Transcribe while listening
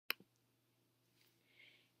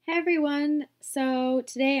Hey everyone! So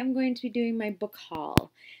today I'm going to be doing my book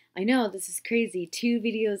haul. I know this is crazy, 2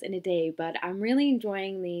 videos in a day, but I'm really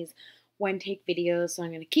enjoying these one take videos, so I'm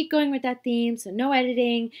going to keep going with that theme. So no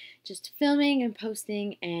editing, just filming and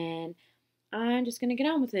posting, and I'm just going to get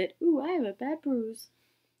on with it. Ooh, I have a bad bruise.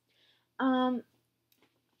 Um,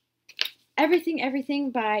 Everything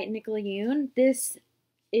by Nicola Yoon. This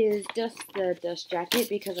is just the dust jacket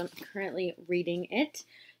because I'm currently reading it.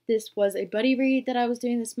 This was a buddy read that I was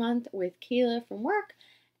doing this month with Kayla from work,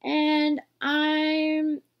 and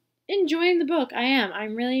I'm enjoying the book. I am.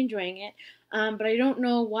 I'm really enjoying it, but I don't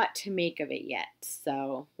know what to make of it yet,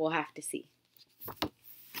 so we'll have to see.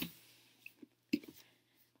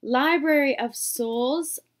 Library of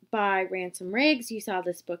Souls by Ransom Riggs. You saw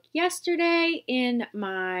this book yesterday in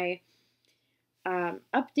my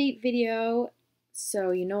update video,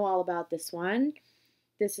 so you know all about this one.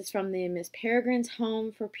 This is from the Miss Peregrine's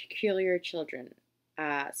Home for Peculiar Children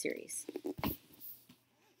series.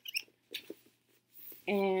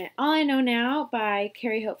 And All I Know Now by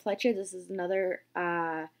Carrie Hope Fletcher. This is another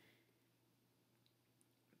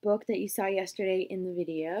book that you saw yesterday in the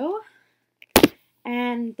video.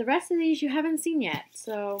 And the rest of these you haven't seen yet.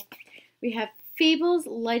 So we have Fables,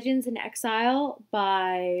 Legends in Exile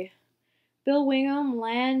by Bill Wingham,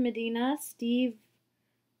 Lan Medina, Steve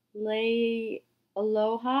Lay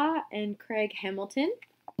Aloha, and Craig Hamilton.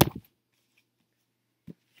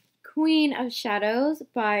 Queen of Shadows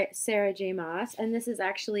by Sarah J. Maas, and this is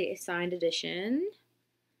actually a signed edition.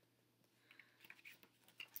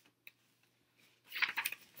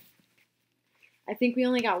 I think we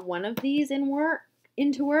only got one of these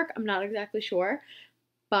into work. I'm not exactly sure,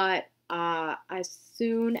 but as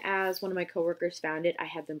soon as one of my coworkers found it, I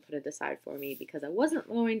had them put it aside for me because I wasn't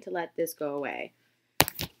going to let this go away.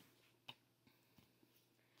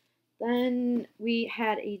 Then we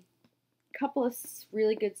had a couple of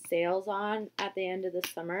really good sales on at the end of the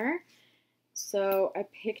summer. So I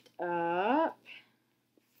picked up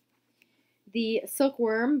The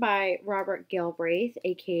Silkworm by Robert Galbraith,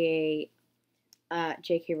 aka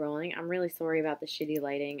J.K. Rowling. I'm really sorry about the shitty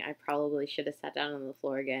lighting. I probably should have sat down on the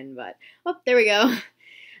floor again, but oh, there we go.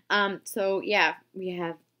 So yeah, we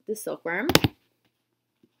have The Silkworm.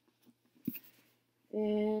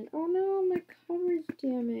 And oh no, my cover's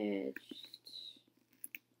damaged.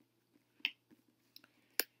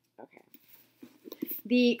 Okay.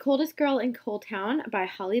 The Coldest Girl in Cold Town by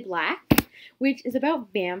Holly Black, which is about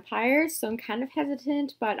vampires, so I'm kind of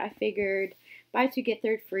hesitant, but I figured buy 2 get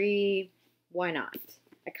 3rd free, why not?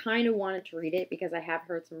 I kind of wanted to read it because I have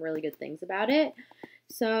heard some really good things about it,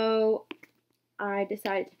 so I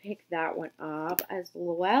decided to pick that one up, as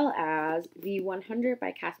well as The 100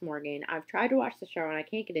 by Cass Morgan. I've tried to watch the show and I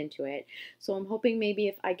can't get into it, so I'm hoping maybe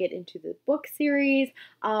if I get into the book series,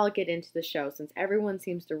 I'll get into the show, since everyone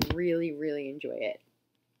seems to really, really enjoy it.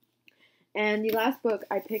 And the last book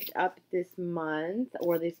I picked up this month,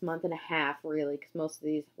 or this month and a half really, because most of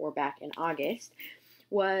these were back in August,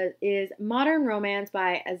 is Modern Romance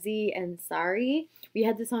by Aziz Ansari. We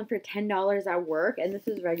had this on for $10 at work, and this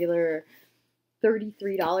is regular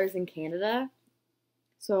 $33 in Canada.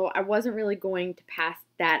 So I wasn't really going to pass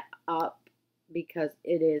that up because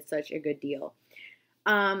it is such a good deal.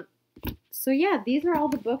 So yeah, these are all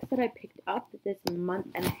the books that I picked up this month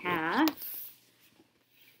and a half.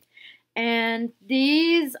 And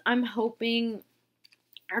these, I'm hoping,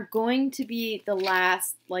 are going to be the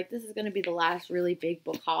last, this is going to be the last really big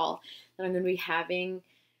book haul that I'm going to be having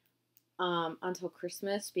until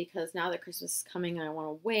Christmas, because now that Christmas is coming, I want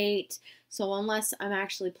to wait. So unless I'm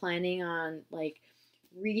actually planning on,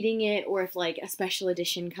 reading it, or if, a special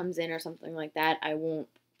edition comes in or something like that, I won't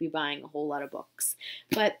be buying a whole lot of books.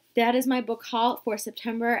 But that is my book haul for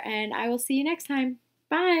September, and I will see you next time.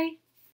 Bye!